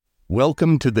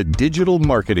Welcome to the digital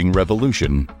marketing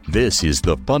revolution. This is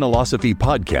the Funnellosophy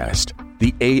Podcast,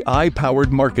 the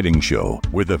AI-powered marketing show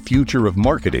where the future of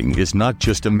marketing is not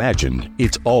just imagined,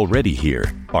 it's already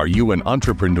here. Are you an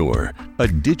entrepreneur, a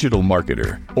digital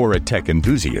marketer, or a tech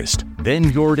enthusiast?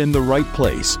 Then you're in the right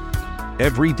place.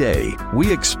 Every day,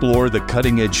 we explore the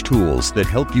cutting-edge tools that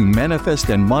help you manifest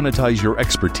and monetize your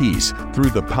expertise through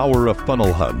the power of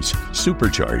funnel hubs,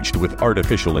 supercharged with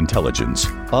artificial intelligence.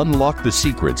 Unlock the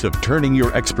secrets of turning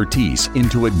your expertise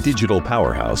into a digital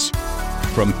powerhouse.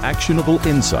 From actionable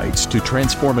insights to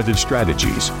transformative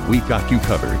strategies, we've got you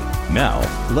covered. Now,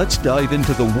 let's dive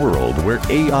into the world where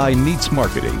AI meets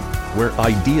marketing, where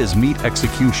ideas meet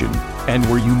execution, and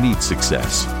where you meet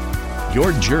success.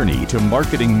 Your journey to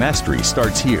marketing mastery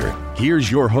starts here.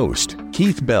 Here's your host,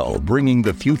 Keith Bell, bringing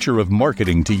the future of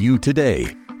marketing to you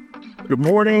today. Good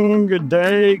morning, good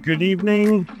day, good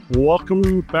evening.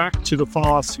 Welcome back to the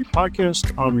Funnellosophy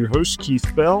Podcast. I'm your host, Keith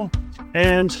Bell.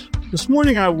 And this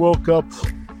morning I woke up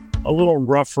a little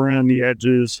rough around the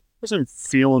edges. Wasn't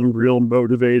feeling real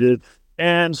motivated.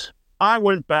 And I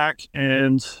went back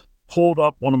and pulled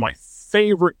up one of my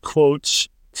favorite quotes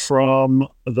from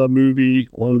the movie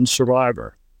Lone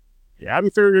Survivor. If you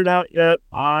haven't figured it out yet,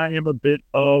 I am a bit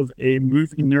of a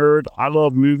movie nerd. I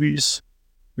love movies.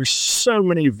 There's so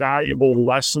many valuable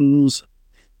lessons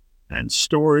and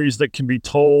stories that can be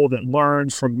told and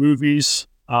learned from movies.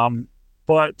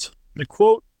 But the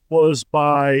quote was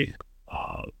by,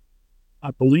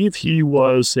 I believe he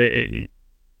was a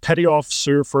petty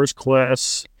officer, first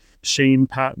class, Shane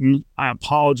Patton. I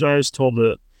apologize to all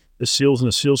the SEALs and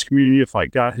the SEALs community if I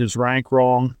got his rank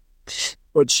wrong.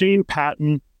 But Shane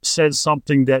Patton said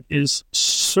something that is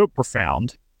so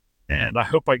profound, and I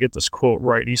hope I get this quote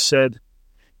right. He said,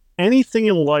 "Anything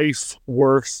in life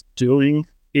worth doing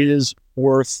is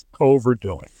worth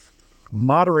overdoing.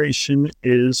 Moderation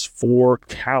is for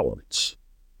cowards."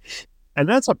 And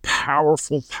that's a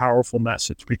powerful, powerful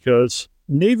message because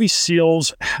Navy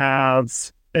SEALs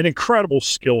have an incredible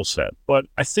skill set. But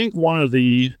I think one of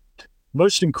the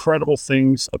most incredible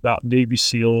things about Navy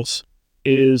SEALs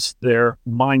is their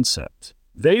mindset.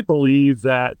 They believe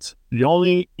that the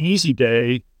only easy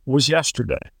day was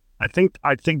yesterday. I think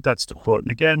that's the quote.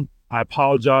 And again, I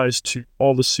apologize to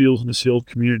all the SEALs in the SEAL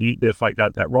community if I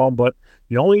got that wrong, but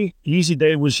the only easy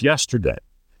day was yesterday.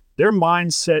 Their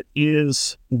mindset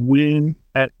is win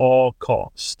at all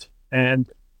cost.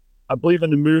 And I believe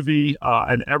in the movie,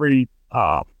 and every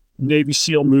Navy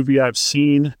SEAL movie I've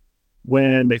seen,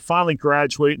 when they finally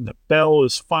graduate and the bell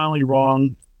is finally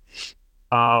rung,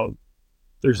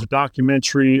 there's a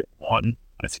documentary on,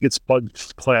 I think it's Bud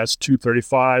Class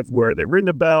 235, where they ring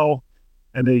the bell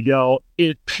and they yell,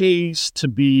 "It pays to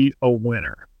be a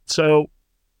winner." So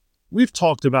we've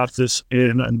talked about this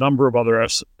in a number of other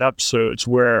episodes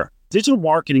where digital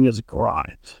marketing is a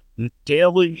grind. The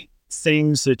daily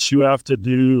things that you have to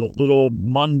do, the little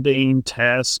mundane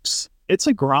tasks, it's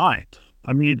a grind.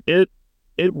 I mean, it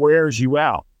wears you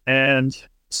out. And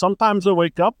sometimes I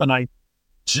wake up and I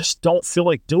just don't feel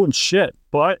like doing shit.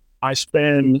 But I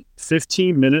spend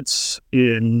 15 minutes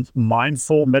in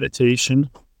mindful meditation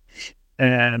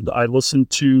and I listen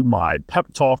to my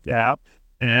pep talk app.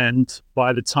 And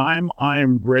by the time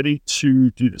I'm ready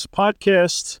to do this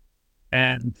podcast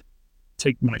and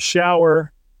take my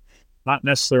shower, not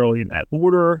necessarily in that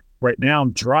order. Right now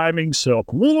I'm driving, so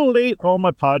I'm a little late on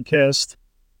my podcast,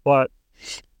 but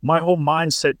my whole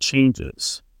mindset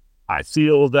changes. I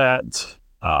feel that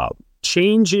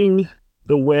changing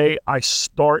the way I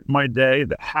start my day,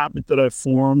 the habit that I've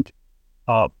formed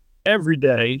every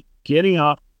day, getting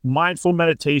up, mindful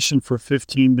meditation for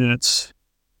 15 minutes,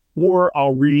 or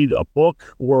I'll read a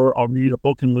book,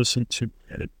 and listen to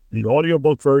the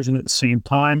audiobook version at the same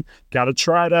time. Got to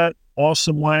try that.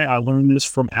 Awesome way. I learned this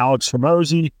from Alex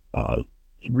Hormozy.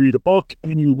 You read a book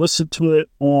and you listen to it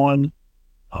on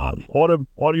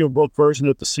audiobook version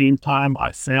at the same time.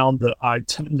 I found that I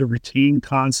tend to retain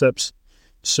concepts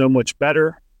so much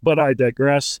better, but I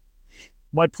digress.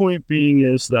 My point being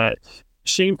is that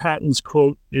Shane Patton's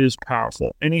quote is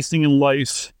powerful. Anything in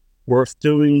life worth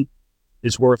doing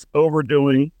is worth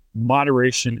overdoing.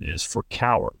 Moderation is for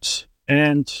cowards.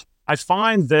 And I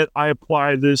find that I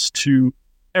apply this to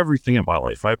everything in my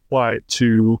life. I apply it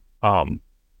to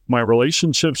my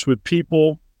relationships with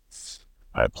people.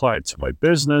 I apply it to my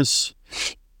business.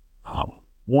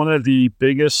 One of the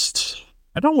biggest,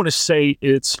 I don't want to say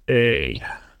it's a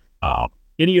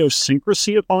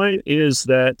idiosyncrasy of mine, is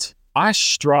that I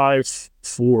strive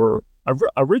for,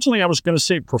 originally I was going to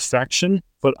say perfection,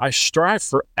 but I strive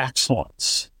for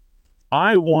excellence.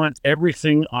 I want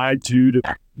everything I do to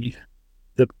be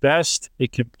the best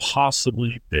it can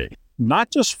possibly be. Not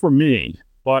just for me,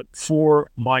 but for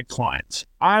my clients.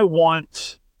 I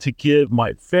want to give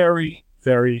my very,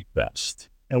 very best.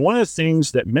 And one of the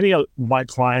things that many of my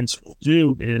clients will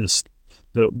do is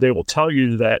they will tell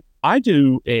you that I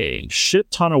do a shit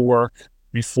ton of work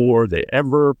before they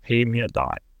ever pay me a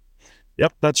dime.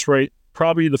 Yep, that's right.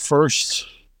 Probably the first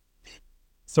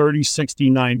 30, 60,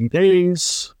 90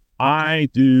 days, I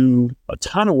do a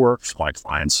ton of work for my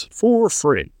clients for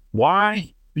free.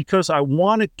 Why? Because I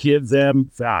want to give them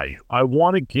value. I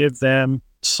want to give them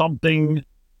something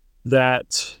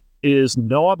that is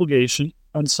no obligation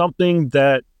and something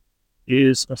that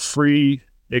is a free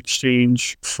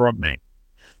exchange from me.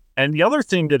 And the other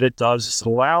thing that it does is it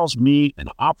allows me an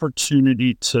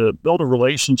opportunity to build a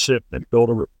relationship and build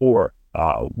a rapport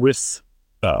with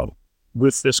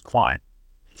this client.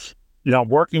 You know, I'm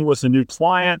working with a new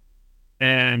client,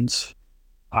 and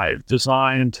I've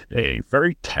designed a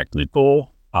very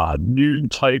technical new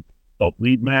type of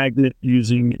lead magnet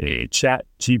using a chat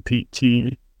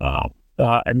GPT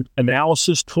an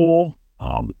analysis tool.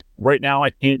 Right now, I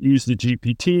can't use the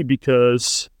GPT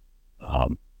because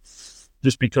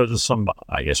just because of some,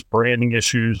 I guess, branding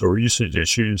issues or usage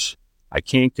issues, I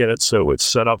can't get it so it's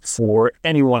set up for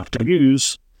anyone to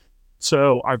use.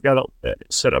 So I've got it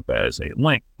set up as a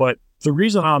link. But the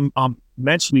reason I'm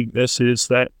mentioning this is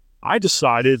that I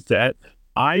decided that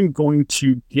I'm going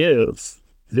to give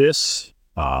this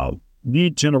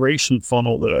lead generation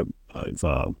funnel that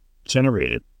I've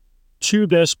generated to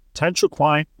this potential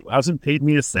client who hasn't paid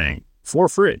me a thing for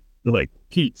free. They're like,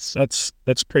 Keith,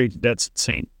 that's crazy. That's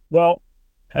insane. Well,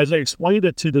 as I explained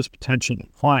it to this potential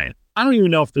client, I don't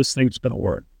even know if this thing's going to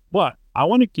work, but I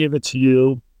want to give it to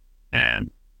you.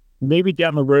 And maybe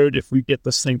down the road, if we get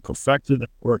this thing perfected and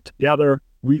work together,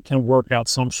 we can work out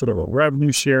some sort of a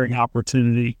revenue sharing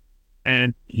opportunity.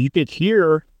 And you could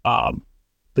hear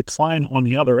the client on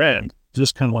the other end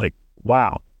just kind of like,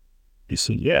 wow. You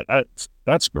say, yeah,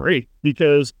 that's great,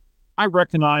 because I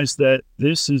recognize that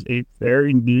this is a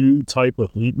very new type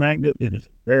of lead magnet. It is a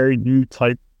very new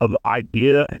type of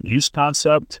idea and use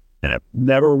concept, and I've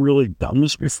never really done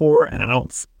this before. And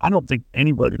I don't think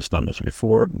anybody's done this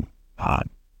before. I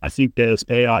think as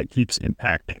AI keeps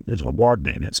impacting, there's a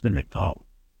marketing that's going to become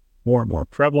more and more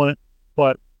prevalent.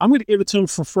 But I'm going to give it to him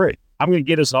for free. I'm going to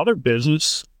get his other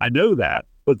business. I know that.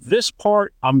 But this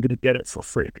part, I'm going to get it for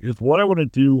free, because what I want to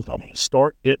do is I'm going to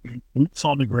start getting boots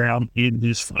on the ground in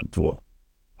his front door.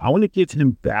 I want to give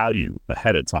him value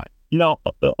ahead of time. You know,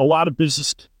 a lot of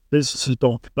businesses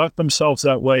don't conduct themselves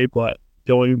that way, but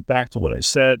going back to what I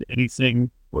said,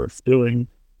 anything worth doing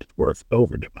is worth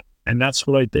overdoing. And that's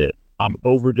what I did. I'm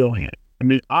overdoing it. I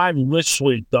mean, I've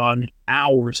literally done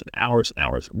hours and hours and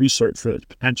hours of research for this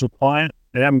potential client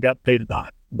and I haven't got paid a dime.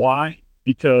 Why?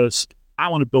 Because I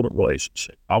want to build a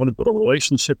relationship. I want to build a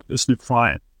relationship with this new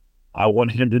client. I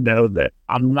want him to know that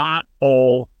I'm not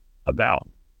all about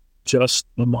just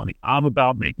the money. I'm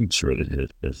about making sure that his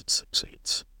business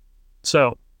succeeds.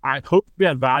 So I hope you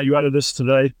had value out of this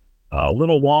today. A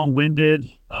little long-winded,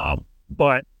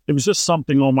 but it was just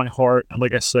something on my heart. And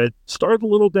like I said, started a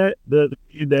little bit, a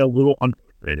little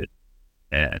unmotivated.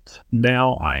 And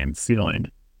now I am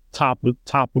feeling top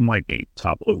of my game,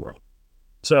 top of the world.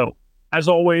 So as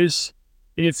always,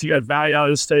 if you got value out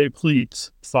of this today,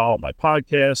 please follow my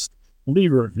podcast,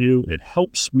 leave a review. It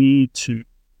helps me to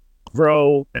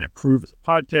grow and improve as a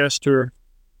podcaster.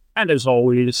 And as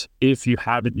always, if you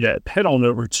haven't yet, head on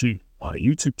over to my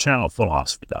YouTube channel,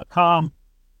 Funnellosophy.com,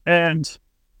 and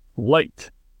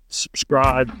like,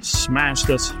 subscribe, smash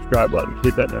that subscribe button,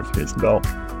 hit that notification bell,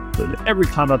 so that every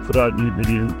time I put out a new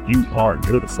video, you are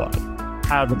notified.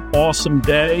 Have an awesome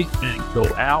day and go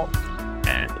out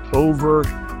and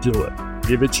overdo it.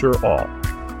 Give it your all.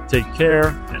 Take care,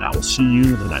 and I will see you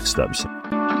in the next episode.